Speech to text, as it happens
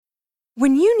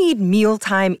When you need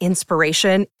mealtime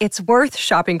inspiration, it's worth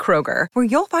shopping Kroger, where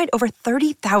you'll find over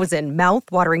 30,000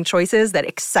 mouth-watering choices that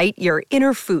excite your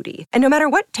inner foodie. And no matter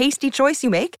what tasty choice you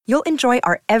make, you'll enjoy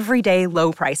our everyday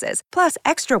low prices, plus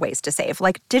extra ways to save,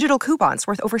 like digital coupons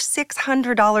worth over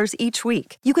 $600 each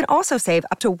week. You can also save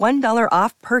up to $1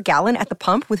 off per gallon at the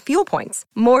pump with fuel points.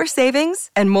 More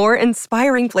savings and more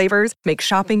inspiring flavors make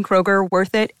shopping Kroger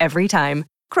worth it every time.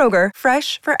 Kroger,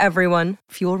 fresh for everyone.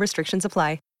 Fuel restrictions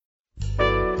apply.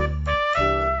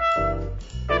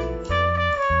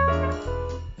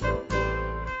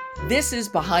 This is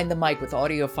Behind the Mic with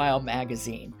AudioFile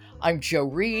Magazine. I'm Joe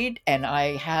Reed, and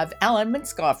I have Alan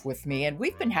Minskoff with me, and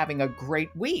we've been having a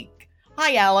great week.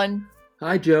 Hi, Alan.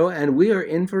 Hi, Joe, and we are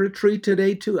in for a treat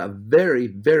today, too. A very,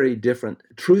 very different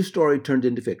true story turned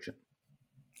into fiction.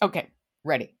 Okay,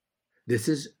 ready. This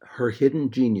is Her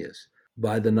Hidden Genius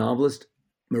by the novelist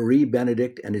Marie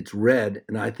Benedict, and it's read,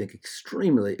 and I think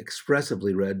extremely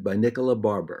expressively read, by Nicola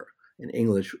Barber, an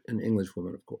English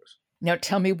woman, of course. Now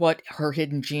tell me what Her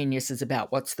Hidden Genius is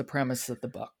about. What's the premise of the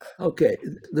book? Okay,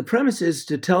 the premise is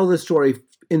to tell the story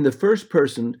in the first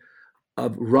person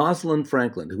of Rosalind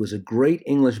Franklin, who was a great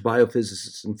English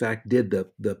biophysicist, in fact, did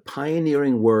the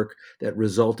pioneering work that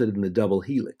resulted in the double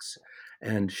helix.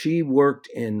 And she worked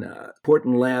in an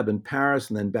important lab in Paris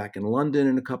and then back in London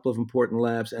in a couple of important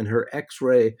labs. And her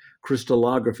X-ray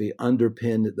crystallography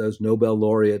underpinned those Nobel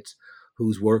laureates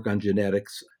whose work on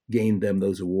genetics gained them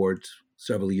those awards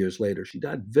several years later. She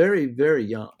died very, very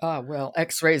young. Well,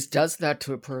 X-rays does that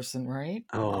to a person, right?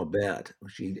 Oh, I'll bet.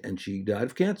 She died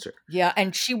of cancer. Yeah,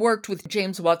 and she worked with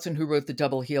James Watson, who wrote the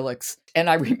double helix. And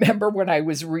I remember when I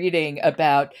was reading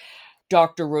about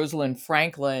Dr. Rosalind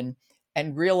Franklin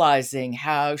and realizing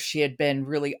how she had been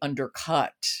really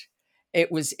undercut. It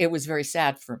was very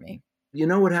sad for me. You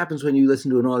know what happens when you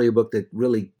listen to an audiobook that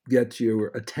really gets your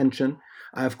attention?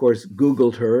 I, of course,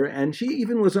 Googled her, and she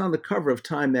even was on the cover of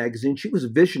Time magazine. She was a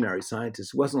visionary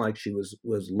scientist. It wasn't like she was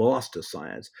lost to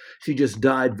science. She just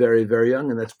died very, very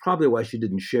young, and that's probably why she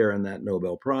didn't share in that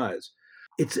Nobel Prize.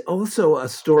 It's also a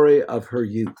story of her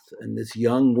youth and this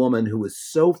young woman who was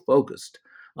so focused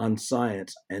on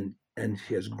science, and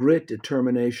she has grit,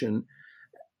 determination,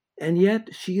 and yet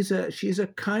she's a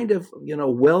kind of,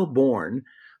 well-born.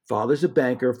 Father's a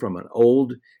banker from an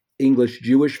old English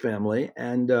Jewish family,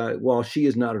 and while she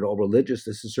is not at all religious,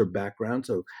 this is her background.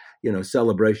 So,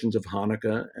 celebrations of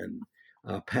Hanukkah and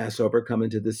Passover come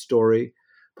into this story.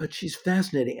 But she's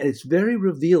fascinating, and it's very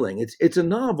revealing. It's a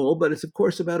novel, but it's, of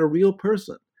course, about a real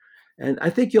person. And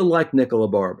I think you'll like Nicola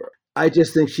Barber. I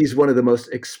just think she's one of the most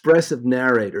expressive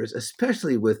narrators,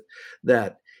 especially with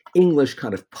that English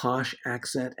kind of posh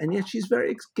accent. And yet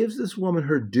gives this woman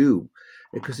her due,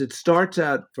 because it starts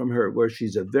out from her where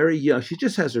she's a very young, she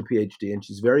just has her PhD, and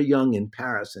she's very young in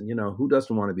Paris. And, who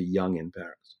doesn't want to be young in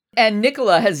Paris? And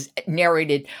Nicola has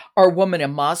narrated Our Woman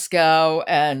in Moscow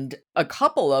and a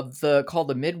couple of called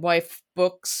the Midwife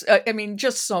books.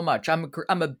 Just so much. I'm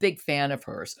a big fan of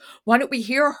hers. Why don't we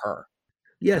hear her?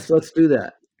 Yes, let's do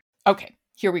that. Okay,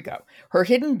 here we go. Her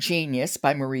Hidden Genius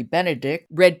by Marie Benedict,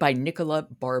 read by Nicola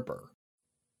Barber.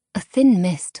 A thin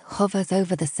mist hovers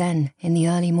over the Seine in the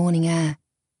early morning air.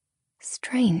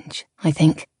 Strange, I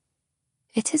think.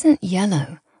 It isn't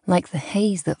yellow, like the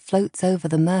haze that floats over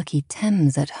the murky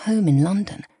Thames at home in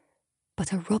London,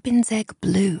 but a robin's egg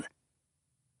blue.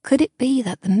 Could it be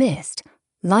that the mist,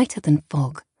 lighter than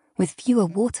fog, with fewer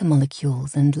water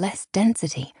molecules and less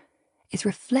density, is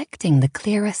reflecting the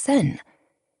clearer Seine?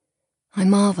 I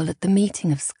marvel at the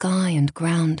meeting of sky and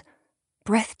ground,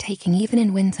 breathtaking even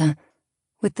in winter,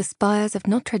 with the spires of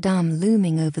Notre Dame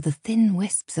looming over the thin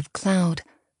wisps of cloud.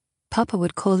 Papa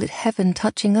would call it heaven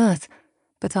touching earth,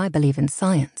 but I believe in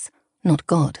science, not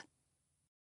God.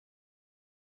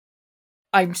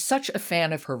 I'm such a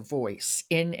fan of her voice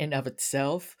in and of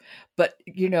itself, but,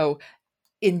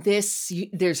 in this,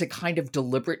 there's a kind of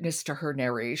deliberateness to her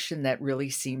narration that really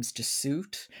seems to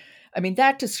suit.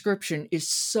 That description is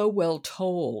so well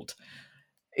told.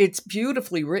 It's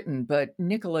beautifully written, but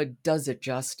Nicola does it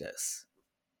justice.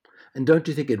 And don't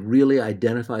you think it really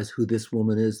identifies who this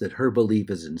woman is, that her belief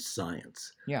is in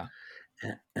science? Yeah.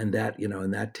 And that,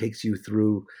 and that takes you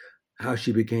through how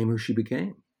she became who she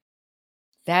became.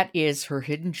 That is Her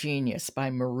Hidden Genius by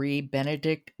Marie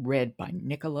Benedict, read by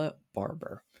Nicola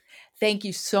Barber. Thank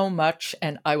you so much,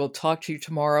 and I will talk to you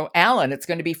tomorrow. Alan, it's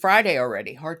going to be Friday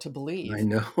already. Hard to believe. I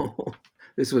know.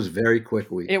 This was a very quick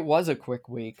week. It was a quick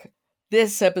week.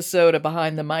 This episode of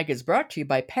Behind the Mic is brought to you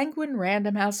by Penguin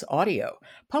Random House Audio,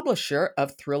 publisher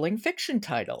of thrilling fiction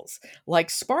titles like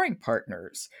Sparring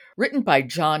Partners, written by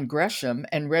John Gresham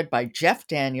and read by Jeff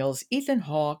Daniels, Ethan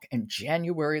Hawke, and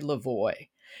January Lavoie.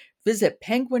 Visit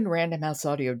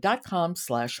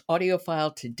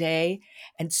penguinrandomhouseaudio.com/audiophile today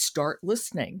and start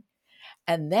listening.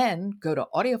 And then go to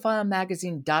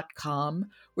audiofilemagazine.com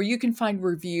where you can find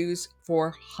reviews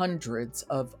for hundreds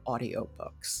of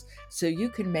audiobooks so you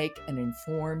can make an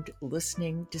informed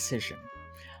listening decision.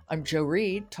 I'm Jo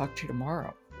Reed. Talk to you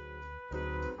tomorrow.